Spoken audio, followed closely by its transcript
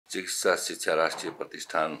चिकित्सा शिक्षा राष्ट्रिय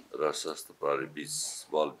प्रतिष्ठान र सशस्त्र प्रहरी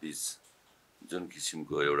बल बीच जुन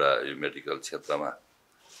किसिमको एउटा यो मेडिकल क्षेत्रमा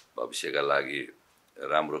भविष्यका लागि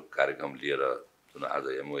राम्रो कार्यक्रम लिएर जुन आज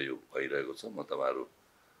एमओयू भइरहेको छ, म तपाईहरु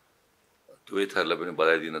दुवै थरलाई पनि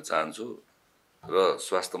बधाई दिन चाहन्छु र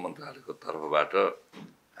स्वास्थ्य मन्त्रालयको तर्फबाट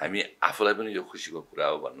हामी आफूलाई पनि यो खुसीको कुरा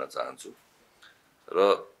हो भन्न चाहन्छु र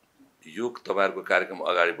यो तपाईहरुको कार्यक्रम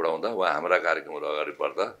अगाडि बढाउँदा वा हाम्रा कार्यक्रमहरु अगाडि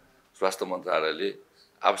बढ्दा स्वास्थ्य मन्त्रालयले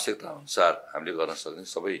आवश्यकता अनुसार हामीले गर्न सक्ने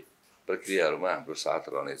सबै प्रक्रियाहरुमा हाम्रो साथ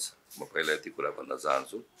रहनेछ। म पहिला यति कुरा भन्न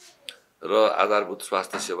चाहन्छु र आधारभूत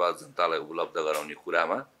स्वास्थ्य सेवा जनतालाई उपलब्ध गराउने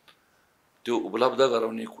कुरामा त्यो उपलब्ध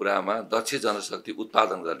गराउने कुरामा दक्ष जनशक्ति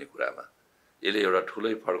उत्पादन गर्ने कुरामा यसले एउटा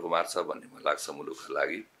ठूलै फड्को मार्छ भन्ने मलाई लाग्छ मुलुकका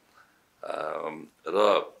लागि। र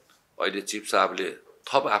अहिले चिफ साहबले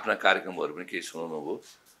थप आफ्ना कार्यक्रमहरु पनि केही सुनाउनु भयो,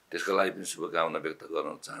 त्यसको लागि पनि शुभकामना व्यक्त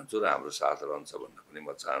गर्न चाहन्छु र हाम्रो साथ रहन्छ भन्न पनि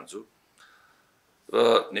म चाहन्छु।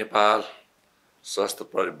 र नेपाल सशस्त्र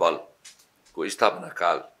प्रहरी बलको स्थापना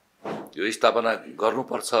काल यो स्थापना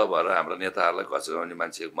गर्नुपर्छ भनेर हाम्रो नेताहरूलाई घचगाउने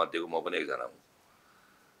मान्छे मध्येको म पनि एकजना हुँ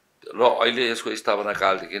र अहिले यसको स्थापना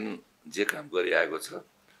कालदेखि जे काम गरिआएको छ,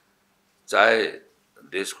 चाहे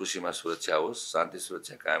देशको सीमा सुरक्षा होस्, शान्ति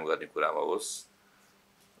सुरक्षा कायम गर्ने कुरामा होस्,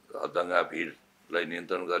 दंगा भिडलाई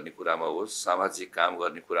नियन्त्रण गर्ने कुरामा होस्, सामाजिक काम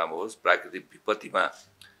गर्ने कुरामा होस्, प्राकृतिक विपत्तिमा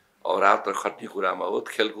अहोरात्र खट्ने कुरामा होस्,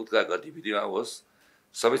 खेलकुदका गतिविधिमा होस्,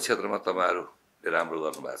 सबै क्षेत्रमा तपाईहरुले राम्रो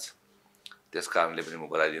गर्नुभएको छ। त्यसकारणले पनि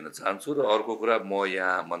म बधाई दिन चाहन्छु र अर्को कुरा, म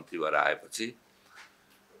यहाँ मन्त्री भएर आएपछि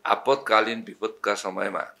आपतकालीन विपदका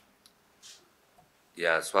समयमा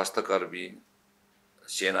यहाँ स्वास्थ्यकर्मी,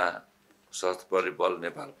 सेना, सशस्त्र प्रहरी बल,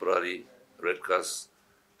 नेपाल प्रहरी, रेड क्रस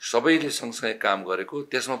सबैले सँगसँगै काम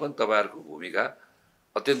गरेको, त्यसमा पनि तपाईहरुको भूमिका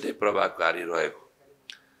अत्यन्तै प्रभावकारी रहेको।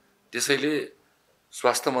 त्यसैले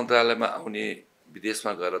स्वास्थ्य मन्त्रालयमा आउने,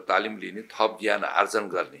 विदेशमा गएर तालिम लिने, थप ज्ञान आर्जन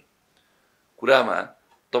गर्ने कुरामा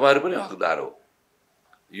तपाईहरु पनि हकदार हो।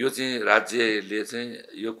 यो चाहिँ राज्यले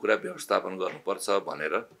चाहिँ यो कुरा व्यवस्थापन गर्नुपर्छ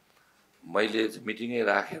भनेर मैले मिटिङै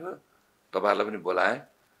राखेर तपाईहरुलाई पनि बोलाएँ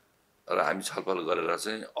र हामी छलफल गरेर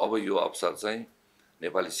चाहिँ अब यो अवसर चाहिँ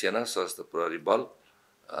नेपाली सेना, सशस्त्र प्रहरी बल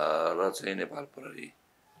र चाहिँ नेपाल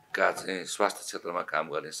प्रहरीका चाहिँ स्वास्थ्य क्षेत्रमा काम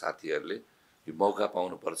गर्ने साथीहरुले यो मौका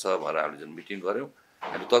पाउनुपर्छ भनेर हामीले जुन मिटिङ गर्यौं,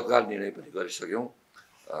 हामी तत्काल निर्णय पनि गरिसक्यौं।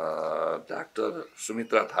 डाक्टर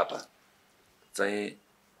सुमित्रा थापा चाहिँ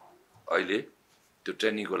अहिले त्यो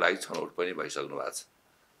ट्रेनिङको लागि छनौट पनि भइसक्नु भएको छ।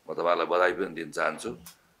 म तपाईहरुलाई बधाई पनि दिन चाहन्छु।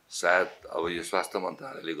 सायद अब यो स्वास्थ्य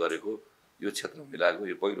मन्त्रालयले गरेको यो क्षेत्रमा मिलाएको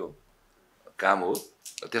यो पहिलो काम हो।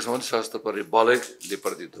 त्यसमा पनि सशस्त्र प्रहरी बलैले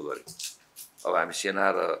प्रतिनिधित्व गर्यो। अब हामी सेना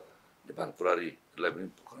र नेपाल प्रहरीलाई पनि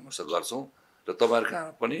क्रमशः गर्छौं र तपाईहरु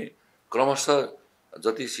कहाँ पनि क्रमशः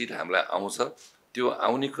जति सिट हामीलाई आउँछ त्यो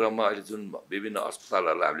आउने क्रममा अहिले जुन विभिन्न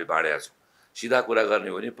अस्पतालहरुलाई हामीले बाँडेका छौं, सिधा कुरा गर्ने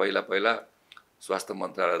हो भने पहिला स्वास्थ्य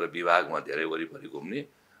मन्त्रालय र विभागमा धेरै वरिपरि घुम्ने,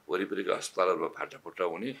 वरिपरिका अस्पतालहरुमा फाटाफुट्टा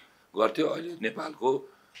हुने गर्थ्यो। अहिले नेपालको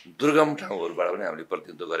दुर्गम ठाउँहरुबाट पनि हामीले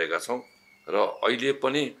प्रतिनिधित्व गरेका छौं र अहिले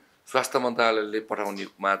पनि स्वास्थ्य मन्त्रालयले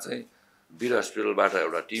पठाउनेमा चाहिँ वीर हस्पिटलबाट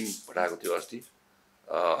एउटा टिम पठाएको थियो अस्ति।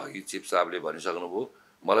 अघि चिफ साहबले भनिसक्नुभयो,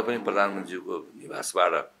 मलाई पनि प्रधानमन्त्रीको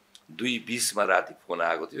निवासबाट 2:20 मा राति फोन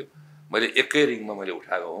आएको थियो। मैले एकै रिङमा मैले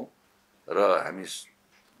उठाएको हुँ र हामी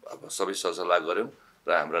अब सबै सरसल्लाह गर्यौं र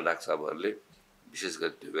हाम्रा डाक्टर साहबहरुले विशेष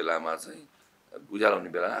गरी त्यो बेलामा चाहिँ उज्यालो हुने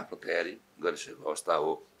बेला आफ्नो तयारी गरिसकेको अवस्था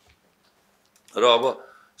हो र अब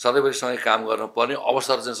सधैँभरि सँगै काम गर्न पर्ने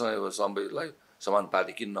अवसर चाहिँ सबैलाई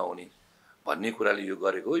समानुपातिक किन नहुने भन्ने कुराले यो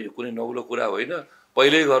गरेको। यो कुनै नौलो कुरा होइन,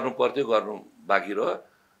 पहिल्यै गर्नु पर्थ्यो, गर्नु बाँकी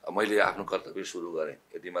रह्यो, मैले आफ्नो कर्तव्य सुरु गरेँ,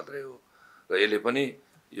 यति मात्रै हो। र यसले पनि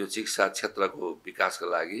यो चिकित्सा क्षेत्रको विकासका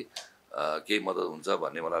लागि केही मद्दत हुन्छ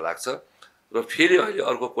भन्ने मलाई लाग्छ। र फेरि अहिले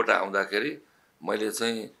अर्को कोटा आउँदाखेरि मैले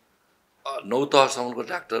चाहिँ 9 तहसम्मको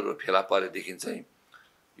डाक्टर फेला परेदेखि चाहिँ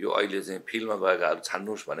यो अहिले चाहिँ फिल्डमा गएकाहरू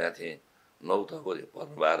छान्नुस् भनेको थिएँ। 9 तहको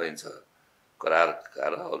पर्नु भएको रहेछ, करारका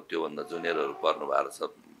र अरू त्योभन्दा जुनियरहरू पर्नु भएको छ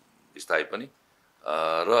स्थायी पनि।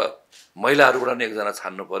 र महिलाहरूबाट नि एकजना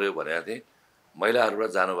छान्नु पर्यो भनेको थिएँ। महिलाहरूबाट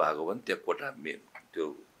जानुभएको पनि त्यो कोटा त्यो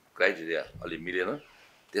क्राइटेरिया अलि मिलेन।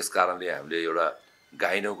 त्यस कारणले हामीले एउटा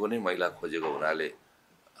गाइनोको नै महिला खोजेको हुनाले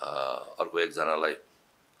अर्को एकजनालाई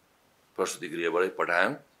प्रसुति गृहबाटै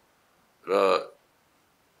पठायौं र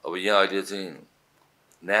अब यहाँ अहिले चाहिँ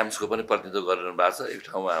न्याम्सको पनि प्रतिनिधित्व गरिरहनु भएको छ। एक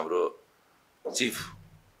ठाउँमा हाम्रो चिफ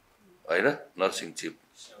हैन, नर्सिङ चिफ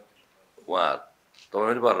उहाँ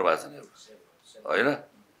तपाईँ पनि पर्नु भएको छ नि हैन।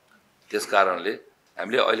 त्यस कारणले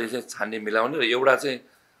हामीले अहिले चाहिँ छान्ने मिलाउने र एउटा चाहिँ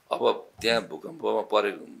अब त्यहाँ भूकम्पमा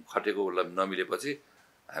खटेको नमिलेपछि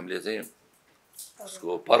हामीले चाहिँ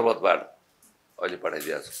उसको पर्वतबाट अहिले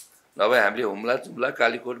पठाइदिएको छ। नभए हामीले हुम्ला, जुम्ला,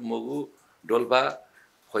 कालीकोट, मुगु, डोल्पा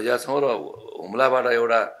खोजेका छौँ र हुम्लाबाट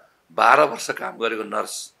एउटा 12 वर्ष काम गरेको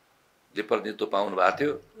नर्सले प्रतिनिधित्व पाउनु भएको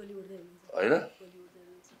थियो होइन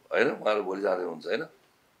होइन उहाँहरू भोलि जाँदै हुन्छ होइन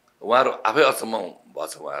उहाँहरू आफै अचम्म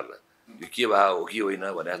भएछ उहाँहरूलाई यो के भयो हो कि होइन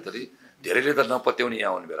भने जस्तै धेरैले त नपत्याउने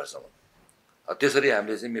यहाँ आउने बेलासम्म त्यसरी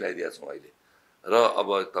हामीले चाहिँ मिलाइदिएका छौँ अहिले र अब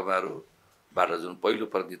तपाईँहरूबाट जुन पहिलो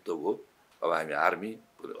प्रतिनिधित्व भयो अब हामी आर्मी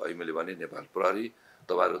अहिले मैले भने नेपाल प्रहरी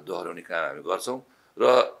तपाईँहरू दोहोऱ्याउने काम हामी गर्छौँ र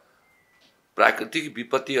प्राकृतिक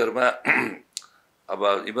विपत्तिहरूमा अब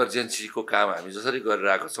इमर्जेन्सीको काम हामी जसरी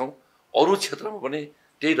गरिरहेको छौँ अरू क्षेत्रमा पनि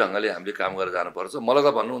त्यही ढङ्गले हामीले काम गरेर जानुपर्छ मलाई त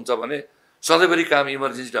भन्नुहुन्छ भने सधैँभरि काम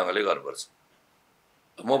इमर्जेन्सी ढङ्गले गर्नुपर्छ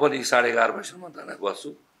म पनि 11:30 बजीसम्म थाना बस्छु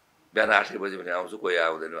बिहान 8 बजी पनि आउँछु कोही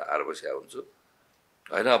आउँदैन 8 बजी आउँछु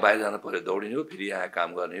होइन बाहिर जानु पऱ्यो दौडिने हो फेरि यहाँ काम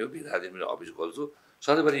गर्ने हो बिदा दिन पनि अफिस खोल्छु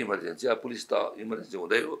सधैँभरि इमर्जेन्सी अब पुलिस त इमर्जेन्सी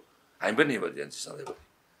हुँदै हो हामी पनि इमर्जेन्सी सधैँभरि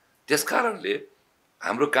त्यस कारणले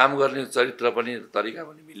हाम्रो काम गर्ने चरित्र पनि तरिका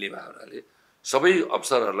पनि मिल्ने भयो हुनाले सबै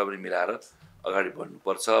अफसरहरूलाई पनि मिलाएर अगाडि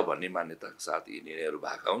बढ्नुपर्छ भन्ने मान्यताको साथ यी निर्णयहरू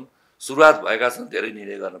भएका हुन् सुरुवात भएका छन् धेरै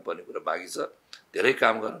निर्णय गर्नुपर्ने कुरा बाँकी छ धेरै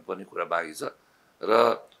काम गर्नुपर्ने कुरा बाँकी छ र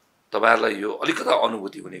तपाईँहरूलाई यो अलिकता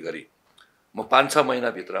अनुभूति हुने गरी म 5-6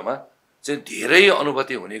 महिनाभित्रमा चाहिँ धेरै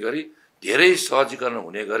अनुभूति हुने गरी धेरै सहजीकरण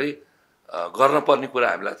हुने गरी गर्नुपर्ने कुरा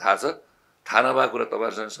हामीलाई थाहा छ थाहा नभएको कुरा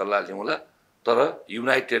तपाईँहरूसँग सल्लाह लिउँला तर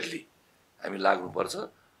युनाइटेडली हामी लाग्नुपर्छ।